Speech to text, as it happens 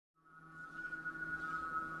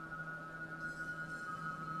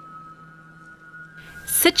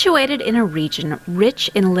Situated in a region rich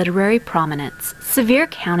in literary prominence, Sevier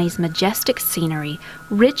County's majestic scenery,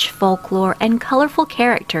 rich folklore, and colorful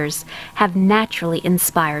characters have naturally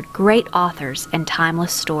inspired great authors and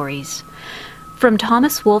timeless stories. From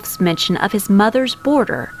Thomas Wolfe's mention of his mother's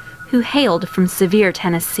boarder, who hailed from Sevier,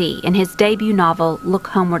 Tennessee, in his debut novel Look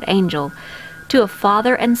Homeward, Angel, to a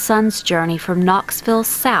father and son's journey from Knoxville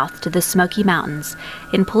south to the Smoky Mountains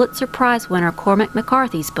in Pulitzer Prize winner Cormac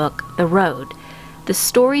McCarthy's book, The Road, the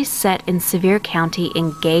stories set in Sevier County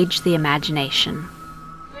engage the imagination.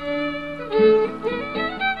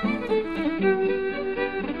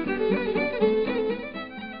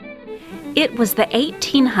 It was the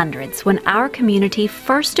 1800s when our community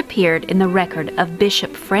first appeared in the record of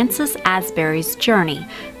Bishop Francis Asbury's journey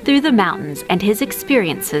through the mountains and his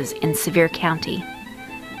experiences in Sevier County.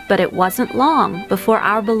 But it wasn't long before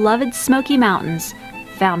our beloved Smoky Mountains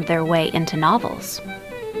found their way into novels.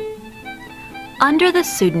 Under the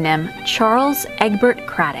pseudonym Charles Egbert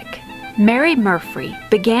Craddock, Mary Murphy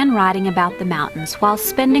began writing about the mountains while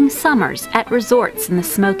spending summers at resorts in the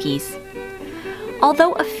Smokies.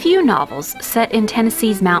 Although a few novels set in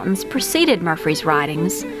Tennessee's mountains preceded Murphy's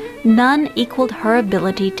writings, none equaled her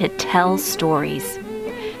ability to tell stories.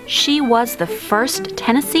 She was the first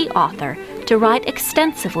Tennessee author to write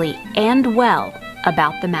extensively and well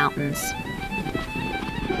about the mountains.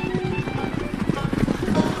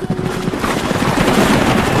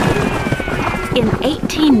 In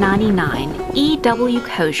 1899, E.W.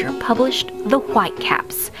 Kosher published The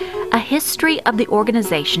Whitecaps, a history of the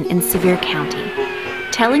organization in Sevier County,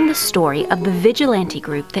 telling the story of the vigilante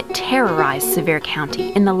group that terrorized Sevier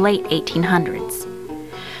County in the late 1800s.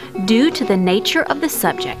 Due to the nature of the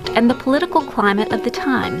subject and the political climate of the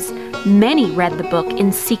times, many read the book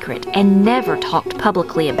in secret and never talked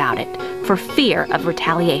publicly about it for fear of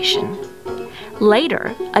retaliation.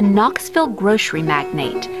 Later, a Knoxville grocery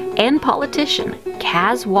magnate and politician,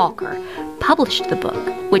 Kaz Walker, published the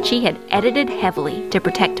book, which he had edited heavily to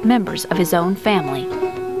protect members of his own family.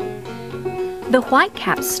 The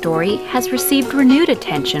Whitecaps story has received renewed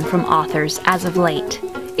attention from authors as of late,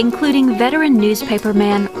 including veteran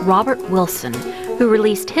newspaperman Robert Wilson, who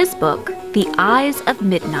released his book, The Eyes of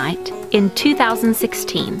Midnight, in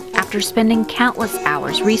 2016 after spending countless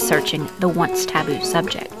hours researching the once taboo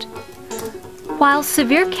subject. While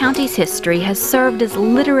Sevier County's history has served as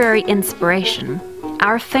literary inspiration,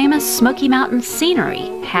 our famous Smoky Mountain scenery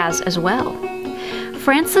has as well.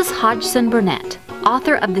 Frances Hodgson Burnett,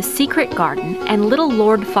 author of The Secret Garden and Little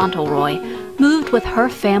Lord Fauntleroy, moved with her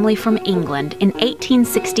family from England in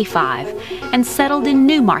 1865 and settled in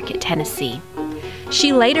Newmarket, Tennessee.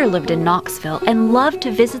 She later lived in Knoxville and loved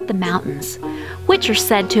to visit the mountains, which are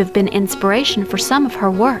said to have been inspiration for some of her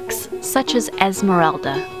works, such as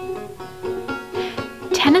Esmeralda.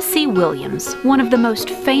 Tennessee Williams, one of the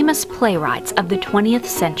most famous playwrights of the 20th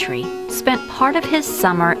century, spent part of his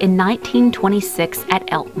summer in 1926 at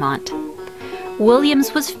Elkmont.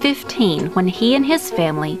 Williams was 15 when he and his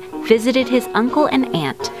family visited his uncle and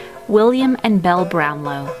aunt, William and Belle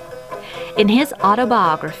Brownlow. In his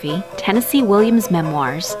autobiography, Tennessee Williams'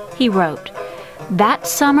 Memoirs, he wrote, "That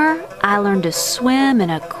summer, I learned to swim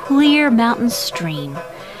in a clear mountain stream.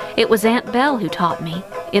 It was Aunt Belle who taught me,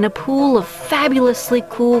 in a pool of fabulously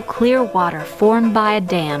cool, clear water formed by a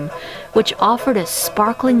dam, which offered a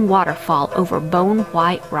sparkling waterfall over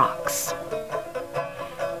bone-white rocks."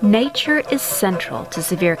 Nature is central to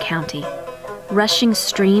Sevier County. Rushing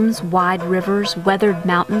streams, wide rivers, weathered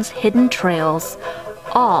mountains, hidden trails,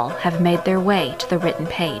 all have made their way to the written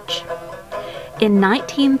page. In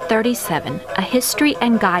 1937, a history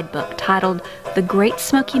and guidebook titled The Great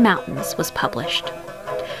Smoky Mountains was published.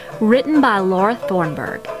 Written by Laura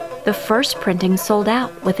Thornburg, the first printing sold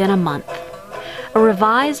out within a month. A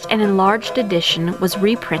revised and enlarged edition was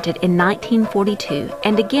reprinted in 1942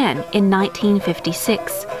 and again in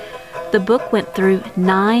 1956. The book went through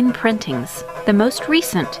 9 printings, the most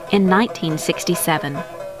recent in 1967.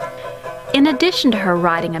 In addition to her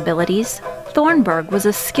writing abilities, Thornburg was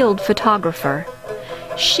a skilled photographer.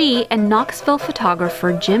 She and Knoxville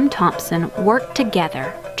photographer Jim Thompson worked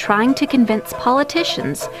together, trying to convince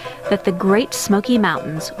politicians that the Great Smoky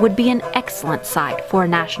Mountains would be an excellent site for a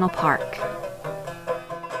national park.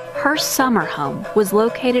 Her summer home was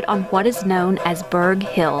located on what is known as Berg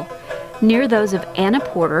Hill, near those of Anna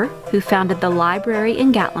Porter, who founded the library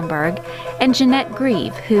in Gatlinburg, and Jeanette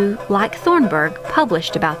Grieve, who, like Thornburg,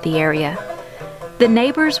 published about the area. The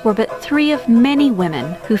neighbors were but 3 of many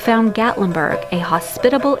women who found Gatlinburg a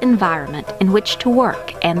hospitable environment in which to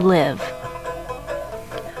work and live.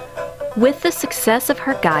 With the success of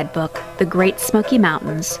her guidebook, The Great Smoky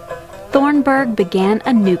Mountains, Thornburg began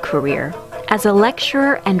a new career as a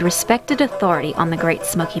lecturer and respected authority on the Great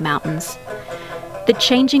Smoky Mountains. The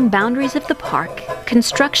changing boundaries of the park,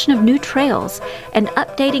 construction of new trails, and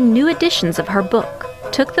updating new editions of her book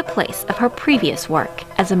took the place of her previous work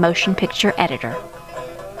as a motion picture editor.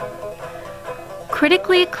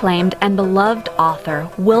 Critically acclaimed and beloved author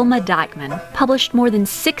Wilma Dykeman published more than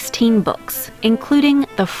 16 books, including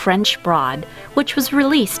The French Broad, which was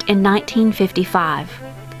released in 1955.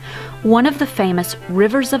 One of the famous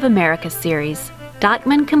Rivers of America series,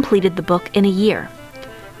 Dykeman completed the book in a year.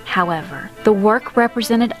 However, the work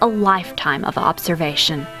represented a lifetime of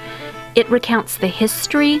observation. It recounts the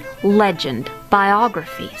history, legend,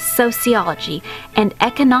 biography, sociology, and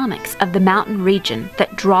economics of the mountain region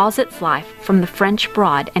that draws its life from the French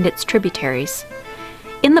Broad and its tributaries.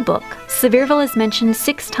 In the book, Sevierville is mentioned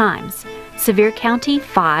 6 times, Sevier County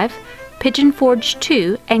 5, Pigeon Forge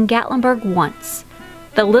 2, and Gatlinburg once.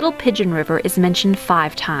 The Little Pigeon River is mentioned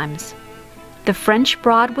 5 times. The French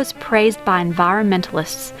Broad was praised by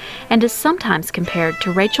environmentalists and is sometimes compared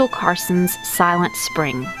to Rachel Carson's Silent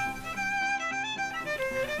Spring.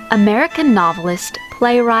 American novelist,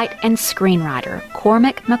 playwright, and screenwriter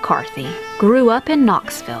Cormac McCarthy grew up in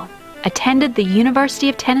Knoxville, attended the University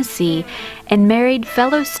of Tennessee, and married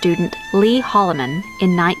fellow student Lee Holloman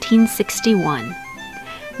in 1961.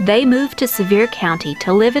 They moved to Sevier County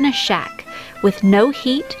to live in a shack with no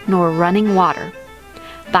heat nor running water.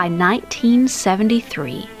 By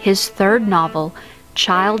 1973, his third novel,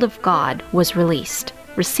 Child of God, was released,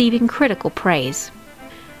 receiving critical praise.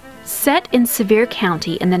 Set in Sevier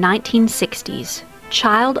County in the 1960s,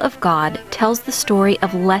 Child of God tells the story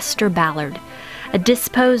of Lester Ballard, a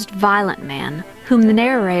disposed, violent man whom the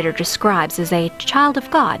narrator describes as a child of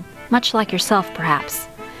God, much like yourself perhaps.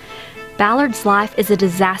 Ballard's life is a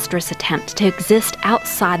disastrous attempt to exist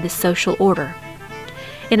outside the social order.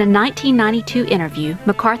 In a 1992 interview,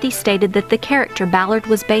 McCarthy stated that the character Ballard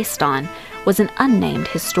was based on was an unnamed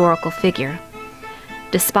historical figure.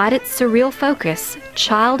 Despite its surreal focus,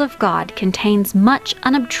 Child of God contains much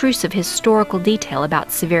unobtrusive historical detail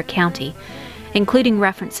about Sevier County, including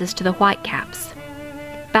references to the Whitecaps.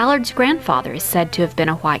 Ballard's grandfather is said to have been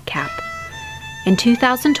a Whitecap. In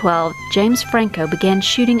 2012, James Franco began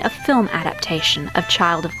shooting a film adaptation of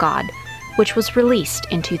Child of God, which was released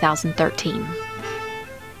in 2013.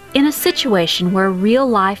 In a situation where real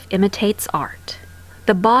life imitates art,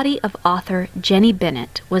 the body of author Jenny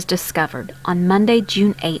Bennett was discovered on Monday,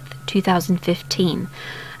 June 8, 2015,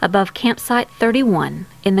 above Campsite 31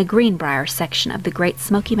 in the Greenbrier section of the Great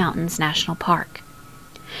Smoky Mountains National Park.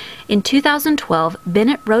 In 2012,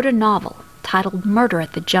 Bennett wrote a novel titled Murder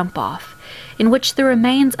at the Jump-Off, in which the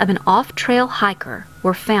remains of an off-trail hiker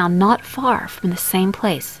were found not far from the same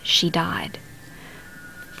place she died.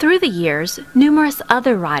 Through the years, numerous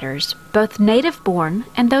other writers, both native-born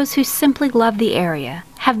and those who simply love the area,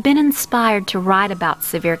 have been inspired to write about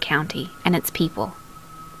Sevier County and its people.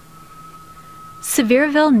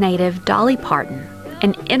 Sevierville native Dolly Parton,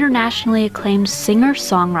 an internationally acclaimed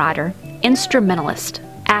singer-songwriter, instrumentalist,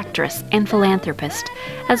 actress, and philanthropist,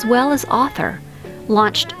 as well as author,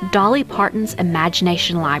 launched Dolly Parton's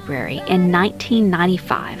Imagination Library in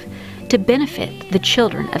 1995 to benefit the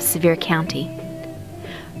children of Sevier County.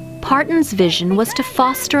 Parton's vision was to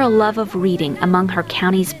foster a love of reading among her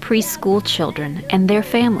county's preschool children and their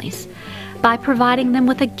families by providing them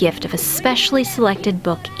with a gift of a specially selected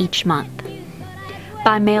book each month.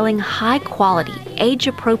 By mailing high-quality,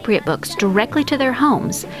 age-appropriate books directly to their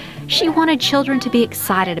homes, she wanted children to be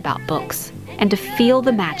excited about books and to feel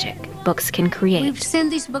the magic books can create. We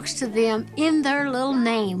send these books to them in their little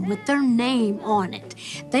name, with their name on it.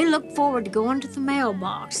 They look forward to going to the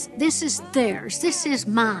mailbox. This is theirs. This is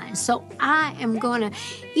mine. So I am going to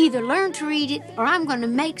either learn to read it or I'm going to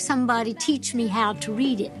make somebody teach me how to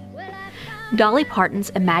read it. Dolly Parton's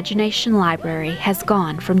Imagination Library has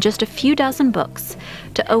gone from just a few dozen books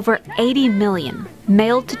to over 80 million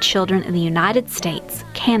mailed to children in the United States,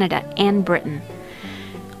 Canada, and Britain.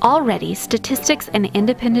 Already, statistics and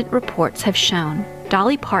independent reports have shown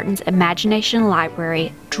Dolly Parton's Imagination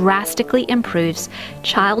Library drastically improves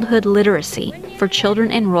childhood literacy for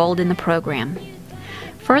children enrolled in the program.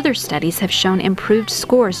 Further studies have shown improved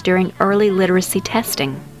scores during early literacy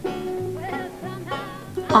testing.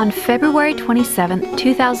 On February 27,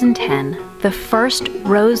 2010, the first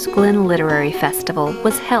Rose Glen Literary Festival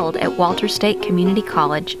was held at Walter State Community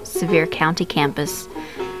College, Sevier County campus.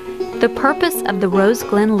 The purpose of the Rose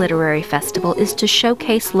Glen Literary Festival is to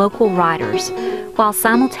showcase local writers while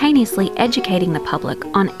simultaneously educating the public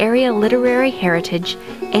on area literary heritage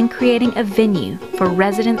and creating a venue for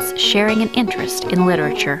residents sharing an interest in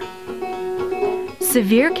literature.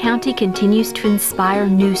 Sevier County continues to inspire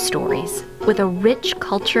new stories, with a rich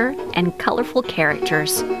culture and colorful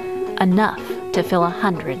characters, enough to fill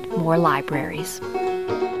 100 more libraries.